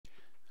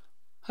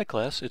Hi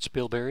class, it's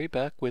Bill Berry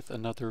back with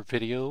another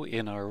video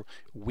in our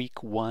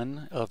week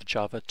 1 of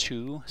Java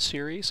 2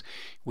 series.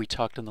 We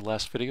talked in the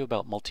last video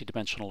about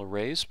multidimensional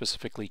arrays,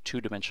 specifically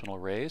two-dimensional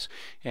arrays,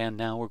 and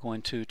now we're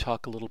going to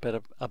talk a little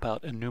bit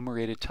about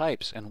enumerated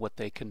types and what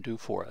they can do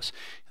for us.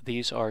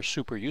 These are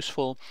super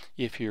useful.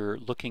 If you're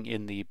looking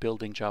in the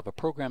Building Java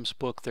Programs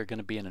book, they're going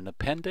to be in an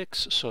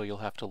appendix, so you'll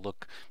have to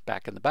look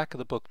back in the back of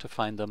the book to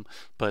find them,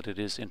 but it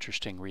is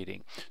interesting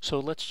reading. So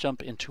let's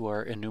jump into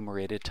our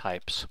enumerated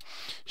types.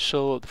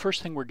 So the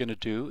first thing we're going to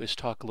do is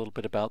talk a little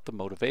bit about the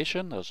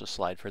motivation. There's a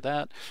slide for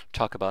that.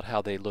 Talk about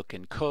how they look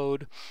in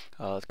code.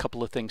 A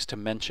couple of things to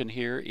mention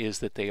here is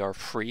that they are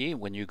free.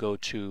 When you go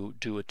to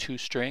do a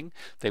toString,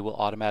 they will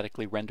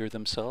automatically render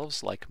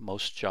themselves like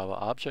most Java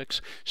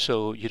objects,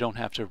 so you don't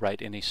have to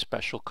write any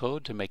special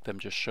code to make them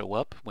just show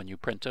up. When you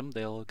print them,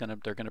 they're going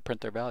to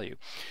print their value.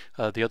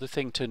 The other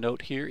thing to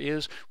note here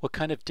is what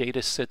kind of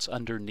data sits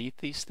underneath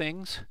these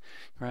things,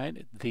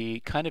 right? The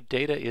kind of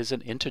data is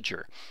an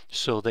integer,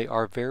 so they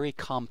are very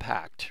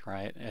compact,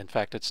 right? In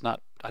fact, it's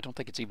not, I don't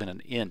think it's even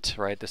an int,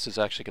 right? This is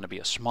actually going to be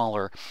a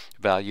smaller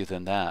value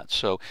than that.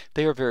 So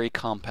they are very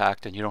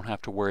compact, and you don't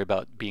have to worry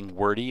about being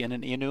wordy in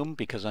an enum,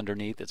 because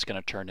underneath it's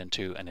going to turn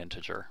into an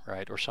integer,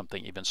 right? Or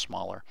something even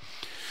smaller.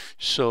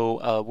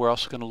 So we're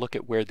also going to look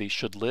at where these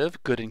should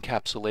live. Good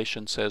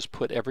encapsulation says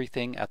put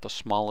everything at the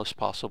smallest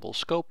possible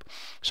scope.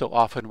 So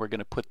often we're going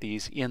to put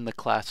these in the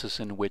classes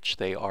in which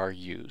they are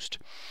used.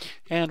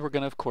 And we're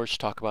going to, of course,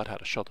 talk about how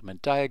to show them in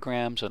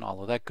diagrams and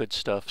all of that good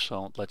stuff.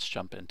 So let's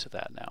jump into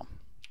that now.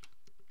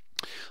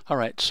 All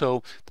right,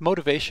 so the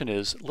motivation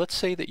is, let's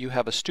say that you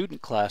have a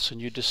student class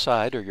and you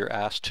decide, or you're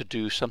asked to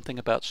do something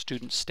about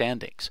student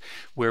standings,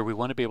 where we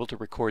want to be able to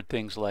record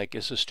things like,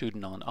 is a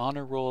student on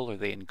honor roll, are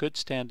they in good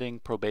standing,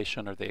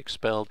 probation, are they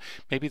expelled?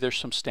 Maybe there's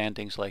some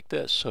standings like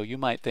this. So you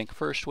might think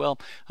first, well,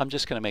 I'm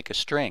just going to make a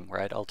string,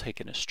 right? I'll take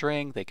in a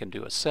string, they can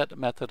do a set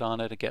method on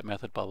it, a get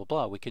method, blah, blah,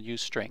 blah. We can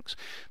use strings.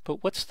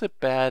 But what's the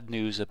bad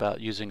news about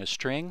using a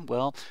string?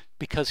 Well,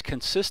 because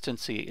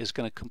consistency is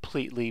going to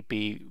completely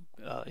be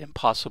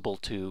impossible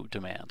to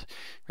demand,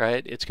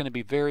 right? It's going to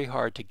be very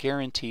hard to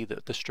guarantee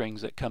that the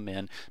strings that come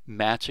in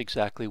match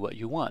exactly what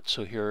you want.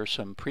 So here are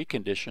some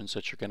preconditions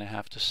that you're going to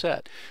have to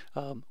set.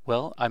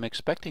 Well, I'm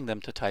expecting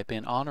them to type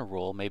in honor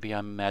roll. Maybe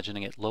I'm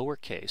imagining it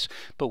lowercase,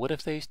 but what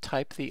if they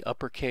type the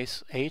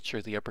uppercase H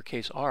or the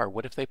uppercase R?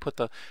 What if they put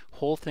the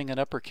whole thing in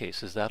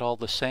uppercase? Is that all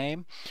the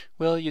same?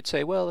 Well, you'd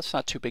say, well, it's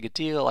not too big a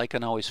deal. I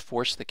can always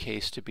force the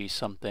case to be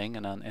something,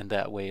 and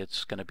that way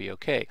it's going to be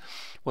okay.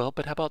 Well,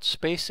 but how about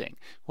spacing?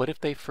 What if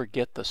they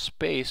forget the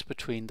space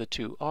between the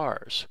two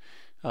R's?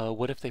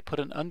 What if they put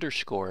an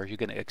underscore? Are you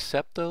going to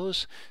accept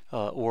those,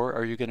 or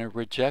are you going to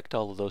reject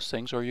all of those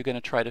things, or are you going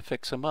to try to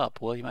fix them up?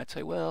 Well, you might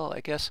say, well,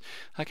 I guess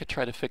I could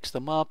try to fix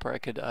them up, or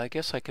I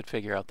guess I could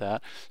figure out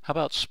that. How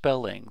about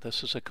spelling?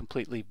 This is a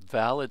completely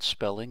valid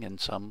spelling in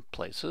some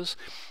places.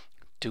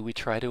 Do we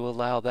try to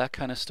allow that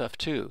kind of stuff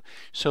too?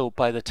 So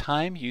by the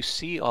time you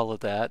see all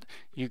of that,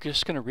 you're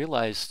just going to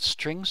realize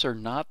strings are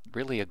not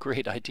really a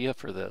great idea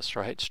for this,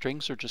 right?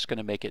 Strings are just going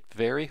to make it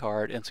very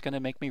hard, and it's going to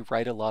make me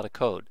write a lot of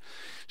code.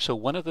 So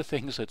one of the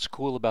things that's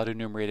cool about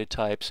enumerated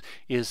types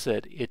is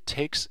that it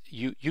takes,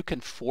 you can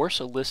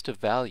force a list of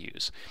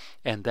values,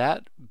 and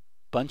that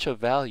bunch of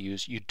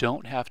values you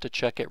don't have to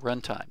check at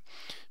runtime.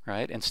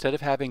 Right? Instead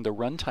of having the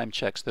runtime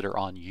checks that are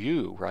on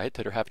you, right,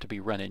 that have to be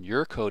run in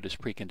your code as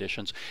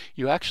preconditions,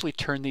 you actually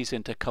turn these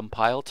into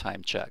compile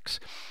time checks.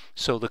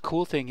 So the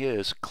cool thing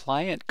is,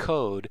 client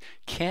code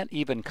can't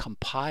even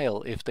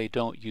compile if they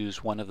don't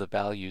use one of the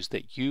values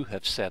that you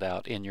have set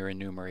out in your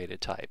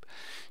enumerated type.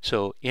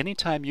 So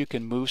anytime you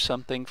can move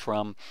something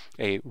from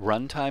a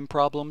runtime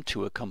problem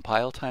to a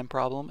compile time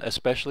problem,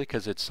 especially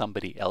because it's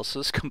somebody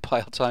else's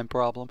compile time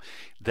problem,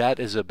 that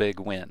is a big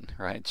win,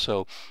 right?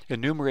 So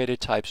enumerated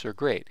types are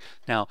great.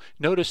 Now,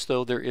 notice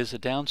though, there is a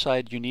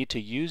downside. You need to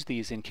use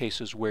these in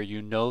cases where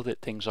you know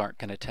that things aren't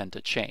going to tend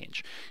to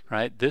change,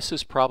 right? This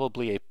is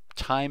probably a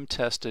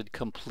time-tested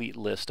complete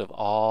list of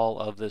all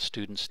of the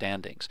student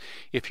standings.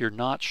 If you're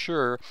not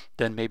sure,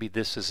 then maybe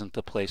this isn't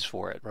the place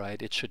for it,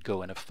 right? It should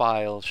go in a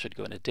file, should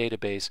go in a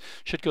database,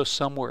 should go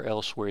somewhere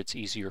else where it's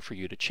easier for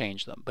you to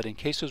change them. But in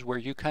cases where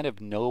you kind of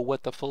know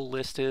what the full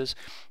list is,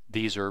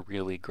 these are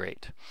really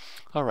great.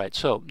 All right,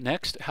 so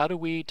next, how do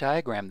we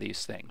diagram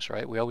these things,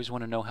 right? We always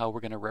want to know how we're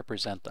going to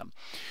represent them.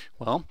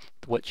 Well,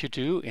 what you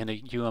do in a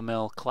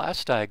UML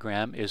class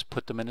diagram is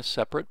put them in a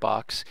separate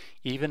box.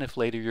 Even if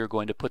later you're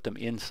going to put them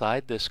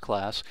inside this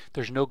class,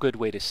 there's no good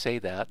way to say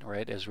that,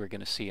 right, as we're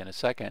going to see in a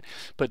second.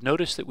 But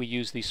notice that we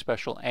use these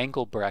special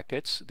angle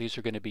brackets. These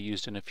are going to be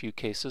used in a few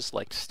cases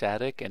like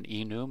static and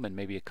enum, and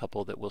maybe a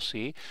couple that we'll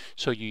see.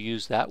 So you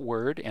use that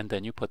word, and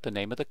then you put the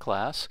name of the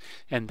class,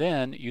 and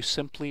then you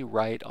simply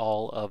write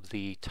all of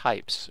the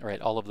types, right,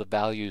 all of the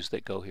values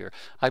that go here.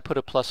 I put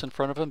a plus in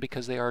front of them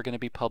because they are going to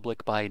be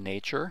public by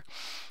nature.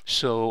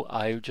 So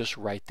I just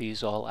write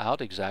these all out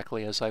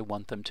exactly as I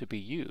want them to be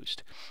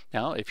used.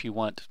 Now, if you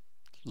want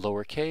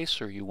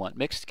lowercase or you want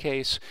mixed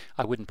case.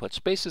 I wouldn't put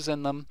spaces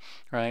in them,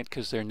 right,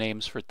 because they're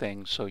names for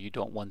things, so you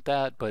don't want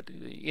that. But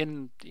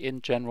in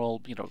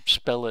general, you know,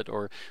 spell it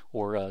or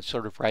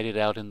sort of write it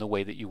out in the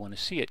way that you want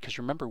to see it. Because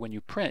remember, when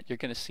you print, you're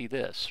going to see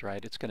this,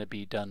 right? It's going to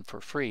be done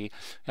for free,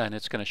 and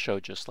it's going to show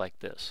just like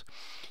this.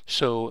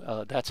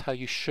 So that's how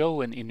you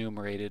show an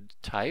enumerated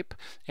type,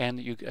 and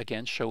you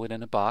again show it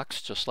in a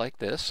box just like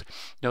this.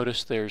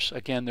 Notice there's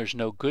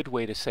no good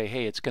way to say,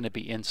 hey, it's going to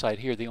be inside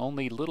here. The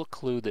only little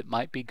clue that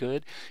might be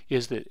good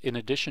is that in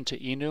addition to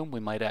enum, we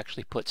might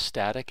actually put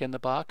static in the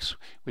box.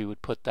 We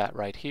would put that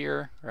right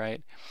here,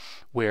 right,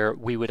 where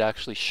we would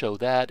actually show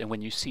that. And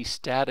when you see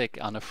static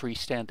on a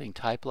freestanding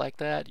type like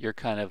that, you're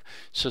kind of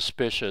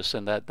suspicious,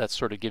 and that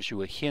sort of gives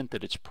you a hint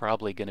that it's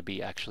probably going to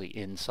be actually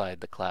inside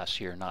the class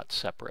here, not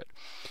separate.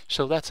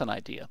 So that's an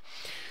idea.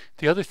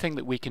 The other thing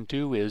that we can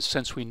do is,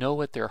 since we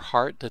know at their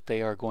heart that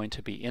they are going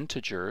to be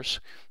integers,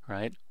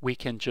 right, we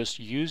can just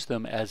use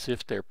them as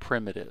if they're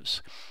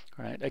primitives.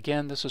 Right.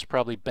 Again, this is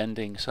probably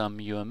bending some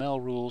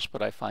UML rules,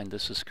 but I find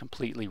this is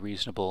completely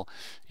reasonable,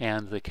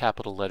 and the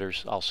capital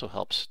letters also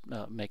helps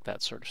make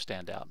that sort of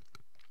stand out.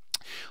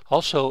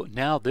 Also,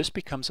 now this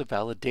becomes a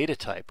valid data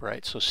type,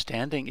 right? So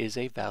standing is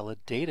a valid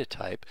data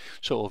type.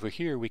 So over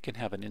here we can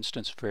have an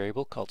instance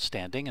variable called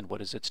standing, and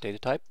what is its data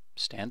type?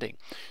 Standing.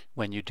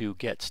 When you do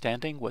get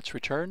standing, what's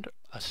returned?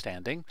 A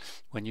standing.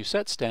 When you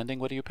set standing,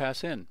 what do you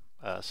pass in?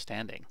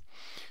 Standing.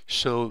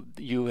 So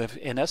you have,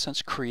 in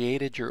essence,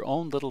 created your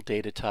own little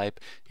data type,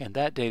 and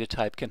that data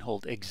type can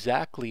hold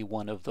exactly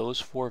one of those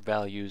 4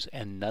 values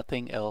and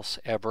nothing else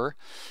ever,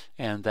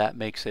 and that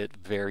makes it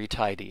very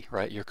tidy,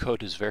 right? Your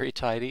code is very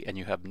tidy, and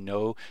you have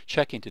no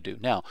checking to do.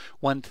 Now,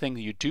 one thing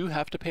you do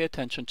have to pay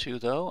attention to,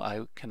 though,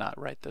 I cannot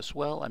write this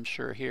well, I'm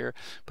sure here,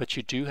 but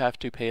you do have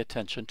to pay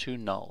attention to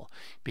null,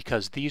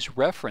 because these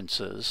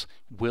references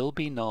will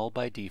be null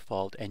by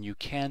default, and you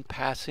can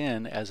pass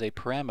in as a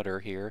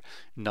parameter here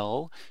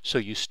null. So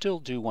you still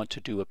do want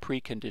to do a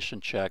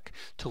precondition check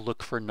to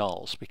look for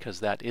nulls, because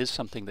that is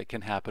something that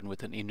can happen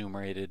with an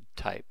enumerated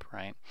type,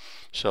 right?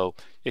 So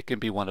it can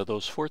be one of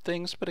those 4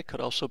 things, but it could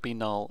also be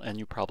null, and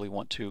you probably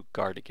want to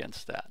guard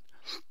against that.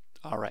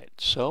 All right,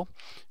 so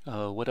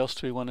what else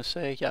do we want to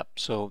say? Yep,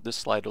 so this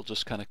slide will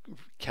just kind of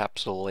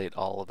encapsulate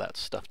all of that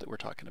stuff that we're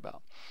talking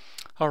about.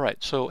 All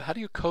right, so how do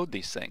you code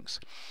these things?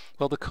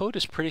 Well, the code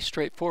is pretty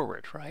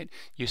straightforward, right?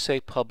 You say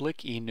public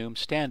enum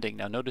standing.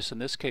 Now notice in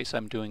this case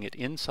I'm doing it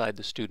inside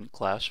the student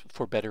class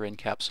for better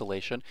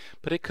encapsulation,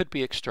 but it could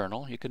be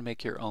external. You can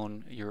make your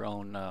own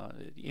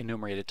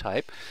enumerated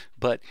type.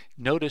 But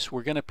notice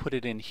we're going to put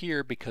it in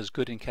here because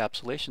good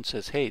encapsulation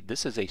says, hey,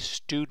 this is a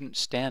student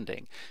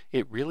standing.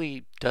 It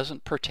really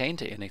doesn't pertain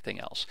to anything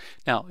else.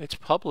 Now, it's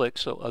public,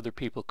 so other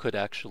people could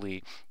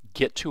actually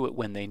get to it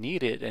when they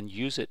need it and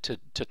use it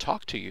to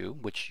talk to you,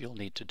 which you'll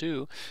need to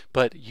do,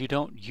 but you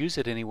don't use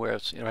it anywhere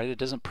else, right? It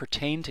doesn't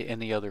pertain to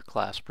any other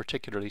class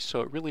particularly,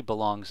 so it really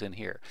belongs in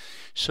here.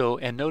 So,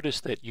 and notice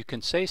that you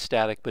can say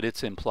static, but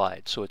it's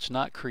implied, so it's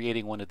not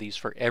creating one of these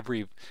for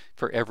every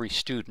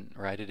student,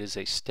 right? It is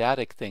a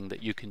static thing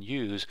that you can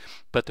use,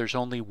 but there's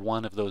only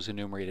one of those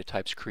enumerated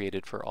types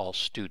created for all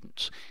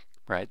students,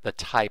 right? The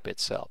type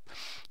itself.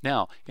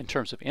 Now, in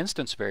terms of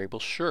instance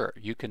variables, sure,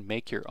 you can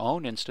make your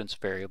own instance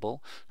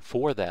variable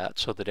for that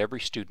so that every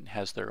student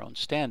has their own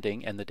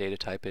standing, and the data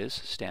type is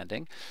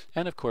standing.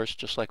 And of course,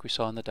 just like we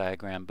saw in the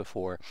diagram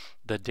before,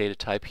 the data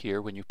type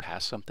here, when you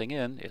pass something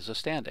in, is a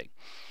standing.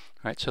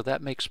 All right, so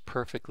that makes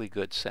perfectly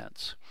good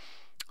sense.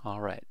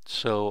 All right,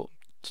 so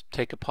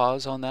take a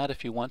pause on that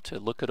if you want to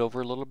look it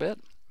over a little bit,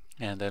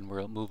 and then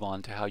we'll move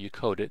on to how you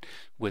code it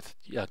with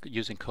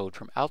using code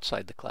from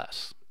outside the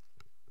class.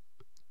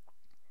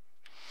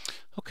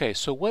 Okay,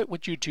 so what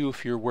would you do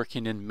if you're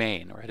working in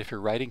main, right? If you're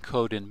writing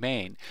code in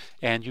main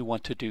and you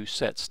want to do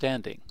set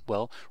standing?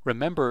 Well,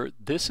 remember,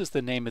 this is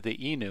the name of the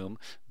enum,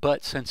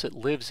 but since it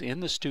lives in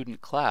the student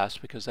class,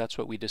 because that's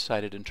what we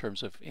decided in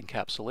terms of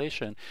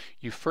encapsulation,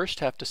 you first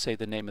have to say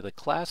the name of the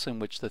class in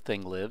which the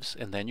thing lives,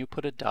 and then you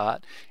put a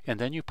dot, and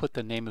then you put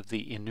the name of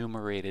the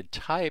enumerated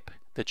type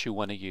that you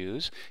want to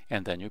use,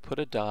 and then you put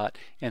a dot,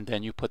 and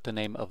then you put the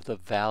name of the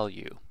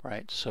value,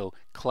 right? So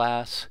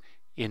class,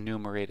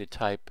 enumerated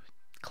type,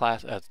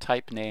 class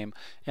type name,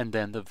 and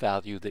then the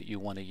value that you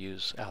want to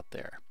use out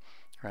there,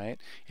 right?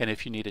 And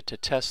if you needed to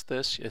test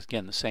this,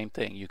 again, the same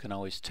thing. You can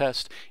always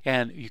test,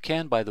 and you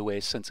can, by the way,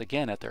 since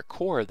again at their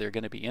core they're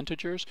going to be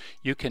integers,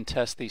 you can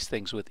test these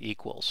things with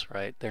equals,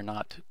 right? They're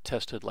not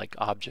tested like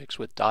objects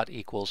with dot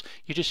equals.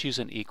 You just use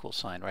an equal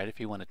sign, right? If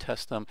you want to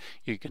test them,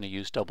 you're going to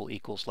use double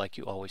equals like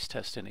you always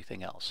test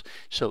anything else.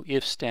 So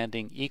if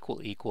standing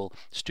equal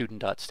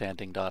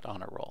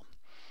student.standing.honor roll.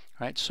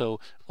 Right, so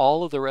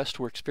all of the rest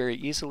works very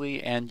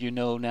easily, and you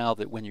know now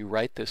that when you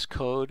write this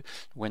code,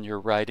 when you're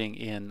writing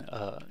in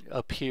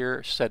up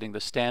here, setting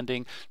the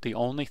standing, the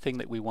only thing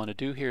that we want to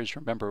do here is,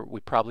 remember,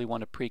 we probably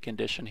want a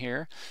precondition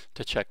here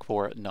to check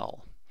for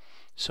null.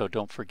 So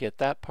don't forget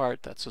that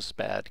part. That's a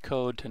bad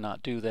code to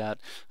not do that,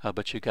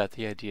 but you got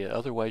the idea.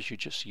 Otherwise, you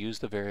just use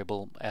the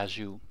variable as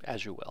you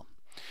will.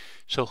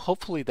 So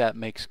hopefully that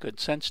makes good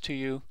sense to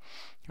you.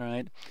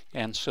 right?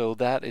 And so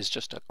that is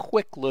just a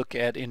quick look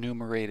at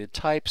enumerated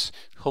types,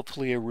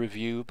 hopefully a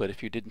review, but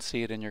if you didn't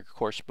see it in your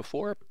course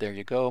before, there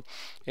you go,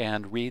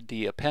 and read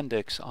the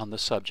appendix on the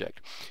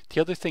subject.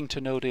 The other thing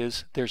to note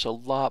is there's a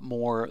lot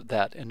more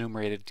that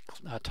enumerated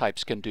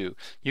types can do.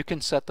 You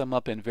can set them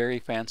up in very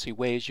fancy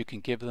ways. You can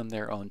give them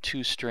their own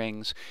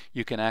toStrings.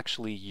 You can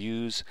actually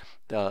use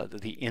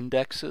the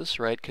indexes,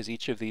 right? Because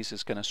each of these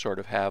is going to sort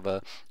of have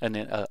an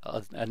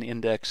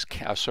index,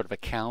 sort of a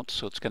count.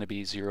 So it's going to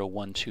be 0,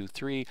 1, 2,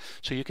 3.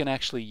 So you can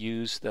actually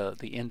use the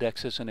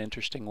indexes in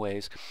interesting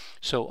ways.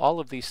 So all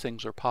of these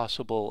things are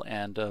possible,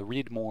 and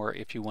read more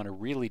if you want to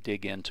really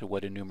dig into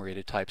what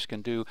enumerated types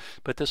can do.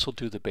 But this will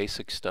do the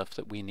basic stuff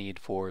that we need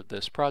for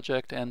this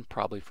project and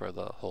probably for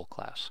the whole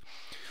class.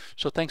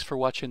 So thanks for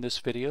watching this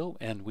video,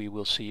 and we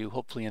will see you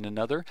hopefully in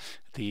another.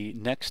 The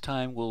next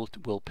time we'll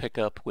pick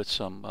up with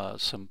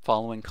some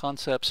following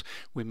concepts.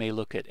 We may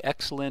look at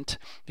excellent,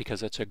 because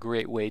that's a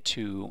great way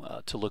to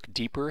look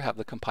deeper, have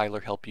the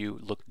compiler help you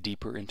look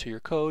deeper into your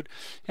code.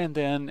 And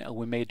then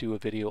we may do a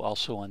video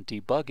also on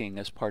debugging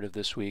as part of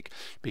this week,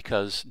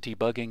 because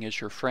debugging is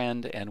your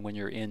friend, and when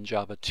you're in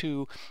Java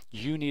 2,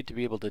 you need to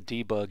be able to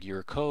debug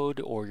your code,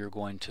 or you're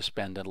going to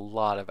spend a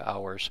lot of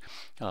hours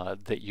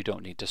that you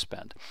don't need to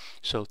spend.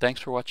 So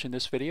thanks for watching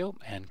this video,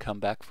 and come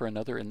back for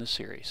another in the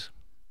series.